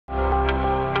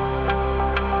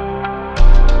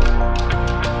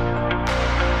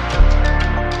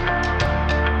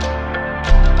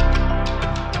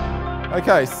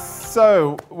Okay,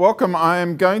 so welcome. I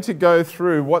am going to go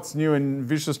through what's new in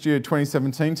Visual Studio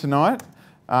 2017 tonight.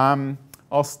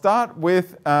 I'll start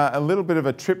with a little bit of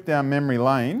a trip down memory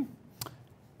lane.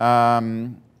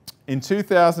 In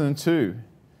 2002,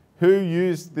 who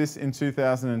used this in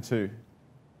 2002?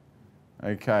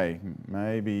 Okay,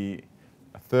 maybe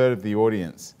a third of the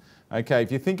audience. Okay,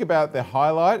 if you think about the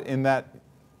highlight in that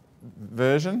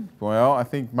version, well, I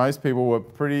think most people were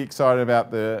pretty excited about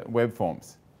the web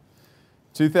forms.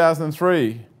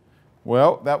 2003,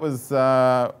 well, that was,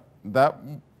 well,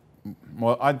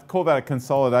 I'd call that a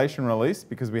consolidation release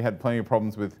because we had plenty of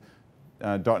problems with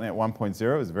 .NET 1.0.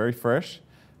 It was very fresh.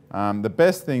 The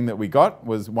best thing that we got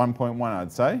was 1.1,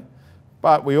 I'd say.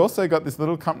 But we also got this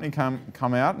little company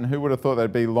come out, and who would have thought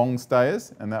they'd be long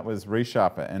stayers, and that was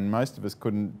Resharper, and most of us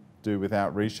couldn't do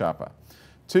without Resharper.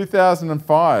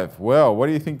 2005, well, what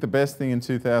do you think the best thing in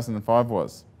 2005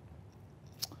 was?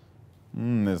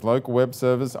 There's local web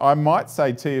servers. I might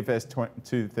say TFS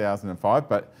 2005,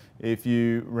 but if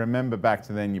you remember back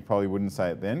to then, you probably wouldn't say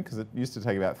it then, because it used to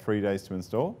take about 3 days to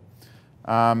install.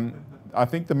 I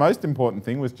think the most important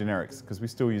thing was generics, because we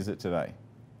still use it today.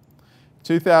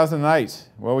 2008,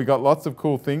 well, we got lots of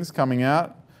cool things coming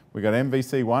out. We got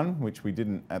MVC1, which we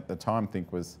didn't at the time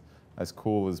think was as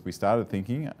cool as we started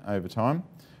thinking over time.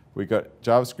 We got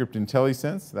JavaScript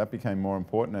IntelliSense. That became more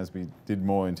important as we did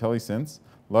more IntelliSense.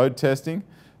 Load testing.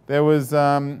 There was,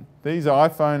 these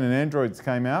iPhone and Androids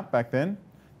came out back then.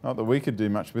 Not that we could do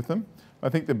much with them. I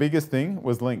think the biggest thing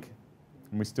was Link,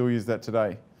 and we still use that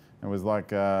today. It was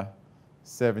like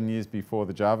 7 years before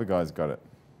the Java guys got it.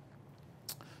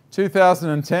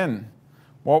 2010,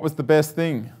 what was the best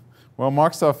thing? Well,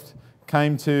 Microsoft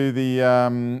came to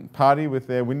the party with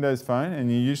their Windows Phone,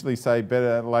 and you usually say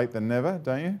better late than never,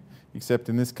 don't you? Except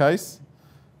in this case.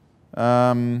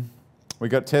 We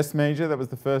got Test Manager. That was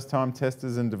the first time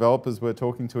testers and developers were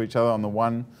talking to each other on the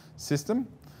one system.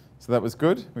 So that was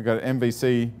good. We got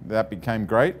MVC. That became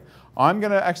great. I'm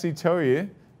going to actually tell you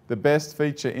the best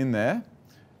feature in there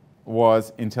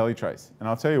was IntelliTrace. And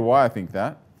I'll tell you why I think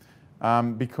that.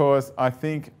 Because I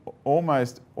think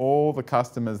almost all the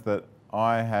customers that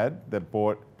I had that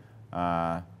bought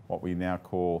what we now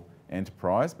call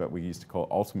Enterprise, but we used to call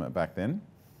Ultimate back then,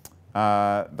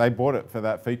 they bought it for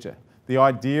that feature. The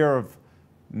idea of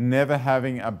never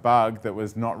having a bug that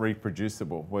was not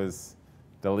reproducible was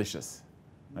delicious,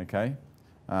 okay?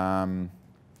 Some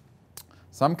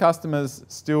customers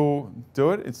still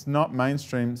do it. It's not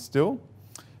mainstream still,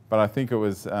 but I think it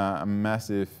was a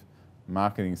massive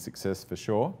marketing success for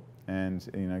sure,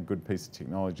 and good piece of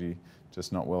technology,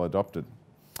 just not well adopted.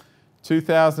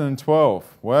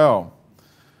 2012, well,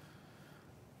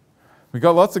 we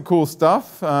got lots of cool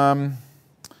stuff.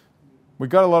 We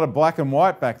got a lot of black and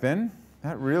white back then.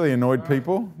 That really annoyed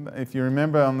people. If you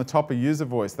remember on the top of user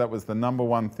voice, that was the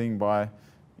 #1 thing by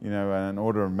an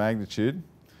order of magnitude.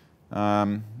 We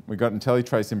got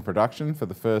IntelliTrace in production for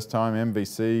the first time,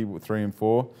 MVC 3 and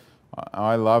 4.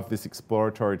 I love this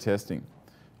exploratory testing.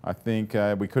 I think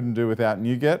we couldn't do without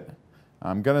NuGet.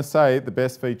 I'm going to say the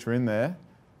best feature in there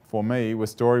for me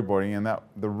was storyboarding, and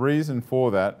the reason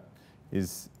for that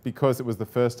is because it was the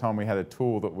first time we had a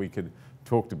tool that we could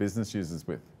talk to business users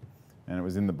with. And it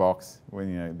was in the box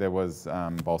when there was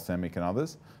Balsamiq and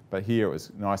others, but here it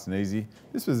was nice and easy.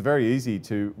 This was very easy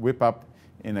to whip up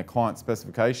in a client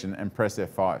specification and press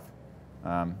F5.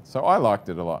 So I liked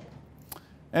it a lot.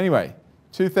 Anyway,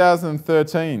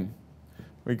 2013,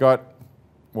 we got,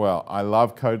 well, I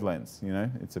love CodeLens.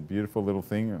 It's a beautiful little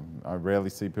thing. I rarely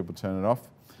see people turn it off.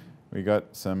 We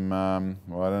got some,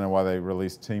 well, I don't know why they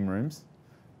released Team Rooms.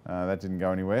 That didn't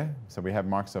go anywhere. So we have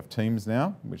Microsoft Teams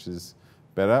now, which is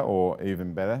better, or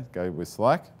even better, go with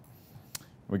Slack.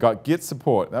 We got Git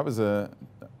support. That was a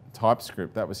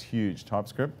TypeScript. That was huge,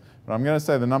 TypeScript. But I'm going to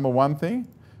say the #1 thing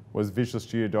was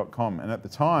visualstudio.com. And at the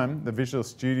time, the Visual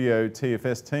Studio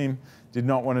TFS team did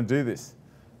not want to do this.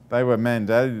 They were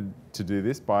mandated to do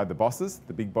this by the bosses,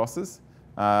 the big bosses.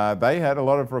 They had a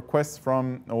lot of requests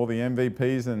from all the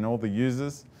MVPs and all the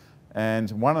users.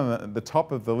 And one of the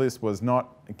top of the list was not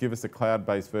give us a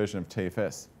cloud-based version of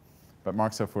TFS. But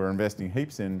Microsoft were investing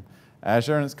heaps in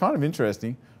Azure, and it's kind of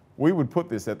interesting. We would put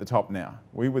this at the top now.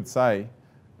 We would say,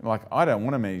 like, I don't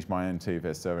want to manage my own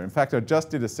TFS server. In fact, I just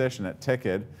did a session at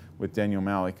TechEd with Daniel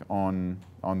Malik on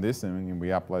this, and we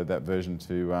upload that version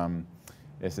to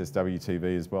SSW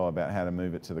TV as well about how to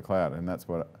move it to the cloud, and that's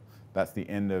the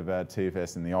end of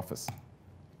TFS in the office.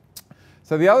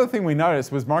 So the other thing we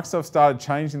noticed was Microsoft started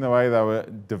changing the way they were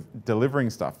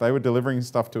delivering stuff. They were delivering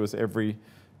stuff to us every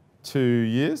 2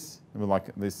 years. It was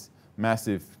like this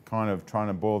massive kind of trying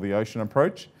to boil the ocean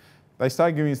approach. they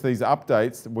started giving us these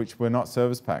updates which were not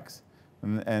service packs.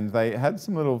 And they had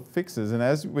some little fixes, and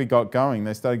as we got going,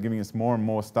 they started giving us more and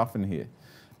more stuff in here.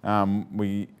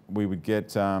 We would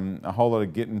get a whole lot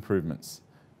of Git improvements.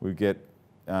 We'd get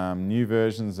new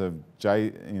versions of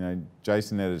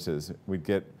JSON editors. We'd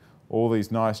get all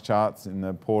these nice charts in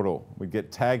the portal. We'd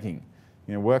get tagging,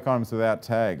 work items without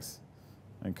tags.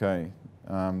 Okay,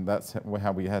 that's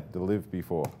how we had to live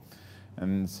before.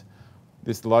 And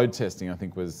this load testing, I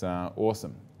think, was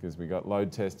awesome, because we got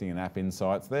load testing and app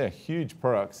insights. They're huge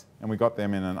products, and we got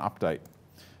them in an update.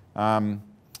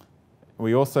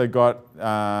 We also got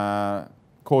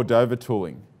Cordova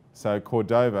tooling. So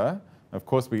Cordova, of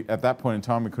course, at that point in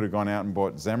time, we could have gone out and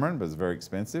bought Xamarin, but it's very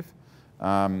expensive.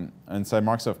 And so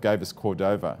Microsoft gave us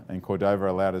Cordova, and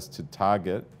Cordova allowed us to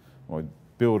target or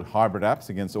build hybrid apps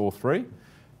against all three.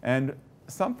 And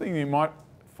something you might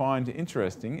find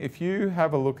interesting, if you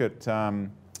have a look at,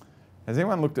 has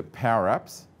anyone looked at Power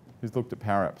Apps? Who's looked at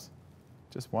Power Apps?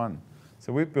 Just one.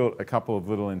 So we've built a couple of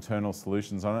little internal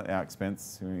solutions on it, our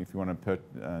expense. If you want to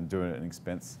do an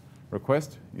expense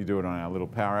request, you do it on our little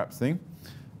Power Apps thing.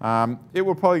 It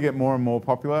will probably get more and more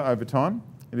popular over time.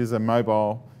 It is a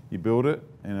mobile, you build it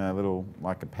in a little,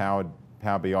 like a Power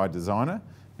BI designer,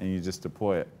 and you just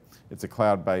deploy it. It's a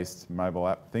cloud-based mobile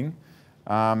app thing.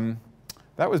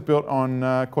 That was built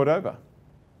on Cordova.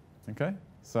 Okay,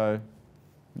 so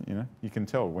you can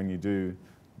tell when you do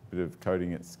a bit of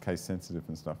coding, it's case sensitive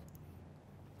and stuff.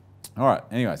 All right,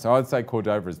 anyway, so I'd say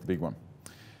Cordova is the big one.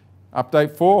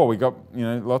 Update 4, we got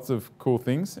lots of cool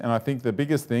things, and I think the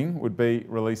biggest thing would be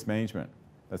release management.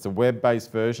 That's a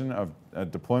web-based version of a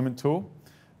deployment tool.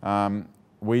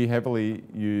 We heavily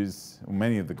use,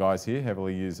 many of the guys here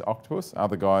heavily use Octopus.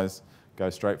 Other guys go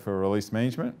straight for release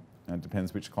management. It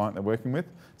depends which client they're working with.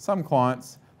 Some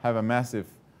clients have a massive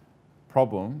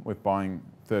problem with buying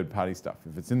third-party stuff.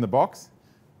 If it's in the box,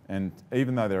 and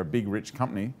even though they're a big, rich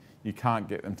company, you can't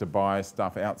get them to buy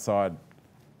stuff outside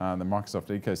the Microsoft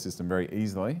ecosystem very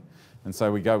easily. And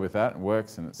so we go with that, it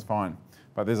works and it's fine.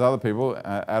 But there's other people,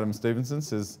 Adam Stevenson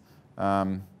says,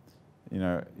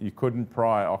 you couldn't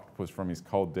pry Octopus from his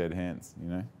cold, dead hands,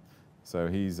 So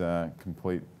he's a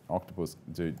complete Octopus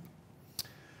dude.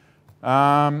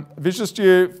 Visual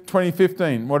Studio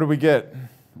 2015, what did we get?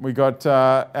 We got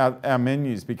our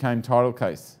menus became title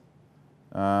case.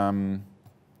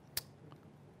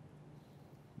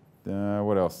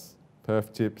 What else?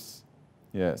 Perf tips.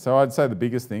 Yeah, so I'd say the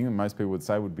biggest thing, and most people would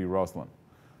say, would be Rosyln.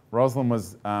 Rosyln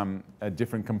was a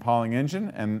different compiling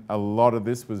engine, and a lot of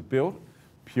this was built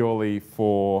purely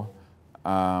for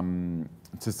to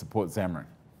support Xamarin.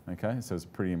 Okay, so it's a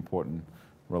pretty important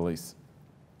release.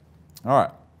 All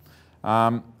right.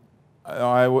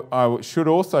 I should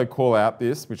also call out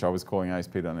this, which I was calling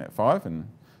ASP.NET 5, and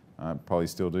I probably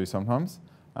still do sometimes.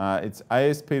 It's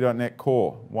ASP.NET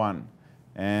Core 1,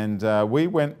 and we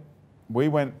went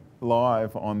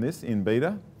live on this in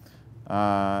beta,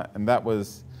 and that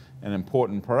was an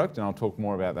important product, and I'll talk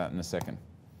more about that in a second.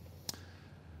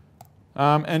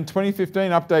 And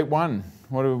 2015 update 1,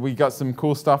 we got some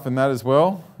cool stuff in that as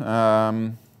well.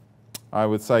 I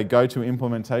would say go-to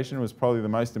implementation was probably the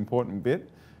most important bit,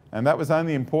 and that was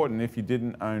only important if you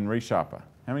didn't own ReSharper.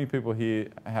 How many people here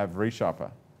have ReSharper?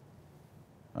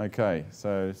 Okay,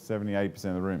 so 70–80%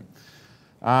 of the room.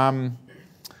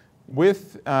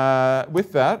 With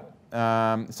that,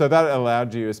 so that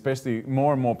allowed you, especially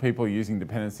more and more people using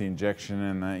dependency injection,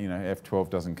 and F12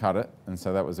 doesn't cut it, and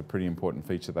so that was a pretty important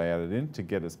feature they added in to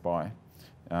get us by.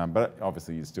 But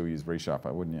obviously you'd still use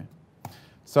ReSharper, wouldn't you?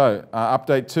 So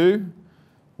update 2.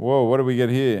 Whoa, what do we get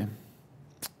here?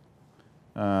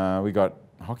 We got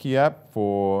Hockey app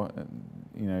for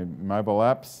mobile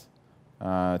apps.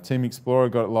 Team Explorer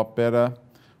got a lot better.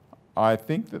 I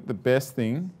think that the best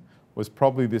thing was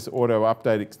probably this auto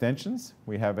update extensions.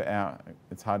 We have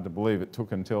it's hard to believe it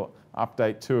took until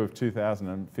update 2 of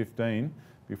 2015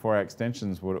 before our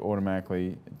extensions would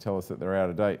automatically tell us that they're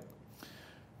out of date.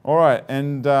 All right,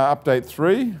 and update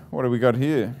 3, what do we got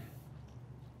here?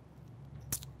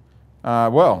 The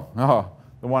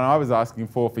one I was asking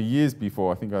for years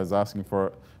before. I think I was asking for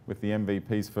it with the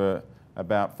MVPs for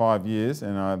about 5 years,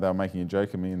 and they were making a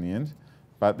joke of me in the end.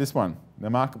 But this one, the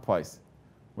marketplace.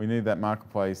 We need that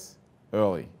marketplace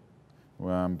early,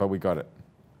 but we got it.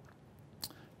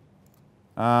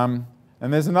 And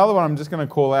there's another one I'm just going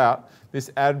to call out,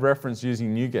 this add reference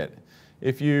using NuGet.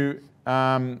 If you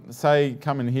say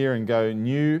come in here and go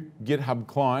new GitHub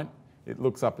client, it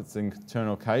looks up its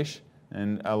internal cache,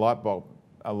 and a light bulb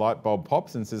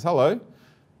pops and says, hello,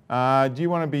 do you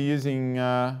want to be using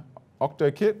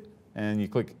OctoKit? And you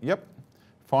click, yep.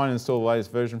 find and install the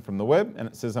latest version from the web, and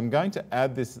it says I'm going to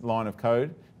add this line of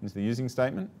code into the using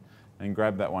statement and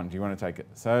grab that one. Do you want to take it?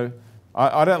 So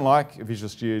I don't like Visual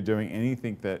Studio doing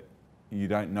anything that you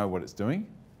don't know what it's doing,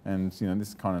 and this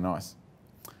is kind of nice.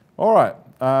 All right,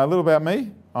 a little about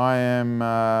me. I am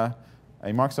a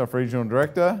Microsoft Regional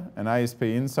Director, an ASP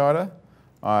Insider.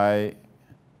 I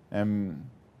am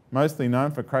mostly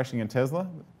known for crashing a Tesla.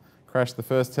 Crashed the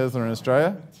first Tesla in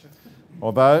Australia.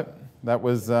 Although, that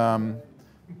was,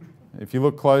 if you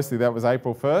look closely, that was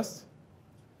April 1st.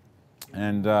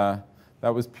 And that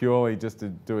was purely just to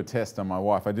do a test on my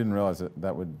wife. I didn't realize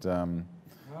that would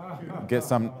get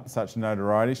such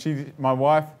notoriety. My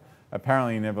wife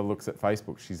apparently never looks at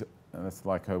Facebook. That's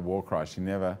like her war cry. She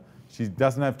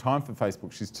doesn't have time for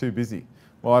Facebook. She's too busy.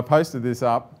 Well, I posted this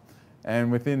up,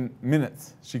 and within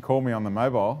minutes, she called me on the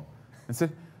mobile and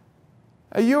said,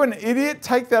 "Are you an idiot?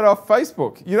 Take that off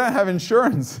Facebook. You don't have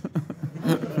insurance."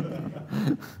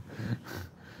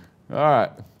 All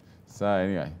right. So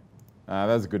anyway, that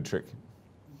was a good trick.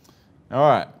 All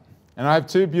right. And I have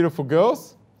two beautiful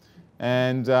girls,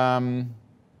 and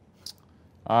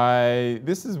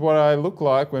this is what I looked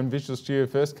like when Visual Studio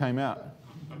first came out.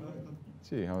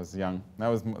 Gee, I was young. That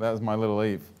was my little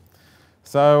Eve.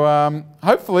 So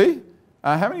hopefully,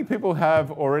 how many people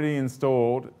have already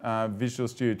installed Visual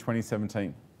Studio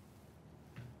 2017?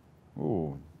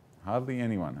 Ooh, hardly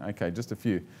anyone. Okay, just a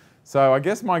few. So I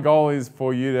guess my goal is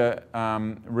for you to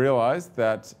realize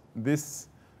that this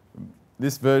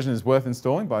version is worth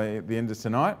installing by the end of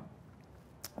tonight.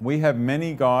 We have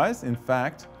many guys, in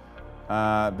fact,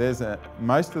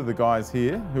 most of the guys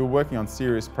here who are working on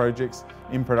serious projects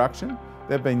in production,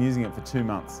 they've been using it for 2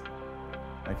 months,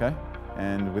 okay,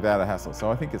 and without a hassle.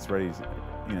 So I think it's ready,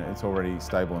 it's already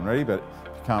stable and ready, but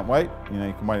if you can't wait, you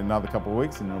can wait another couple of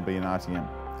weeks and it'll be an RTM.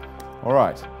 All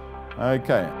right,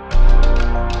 okay.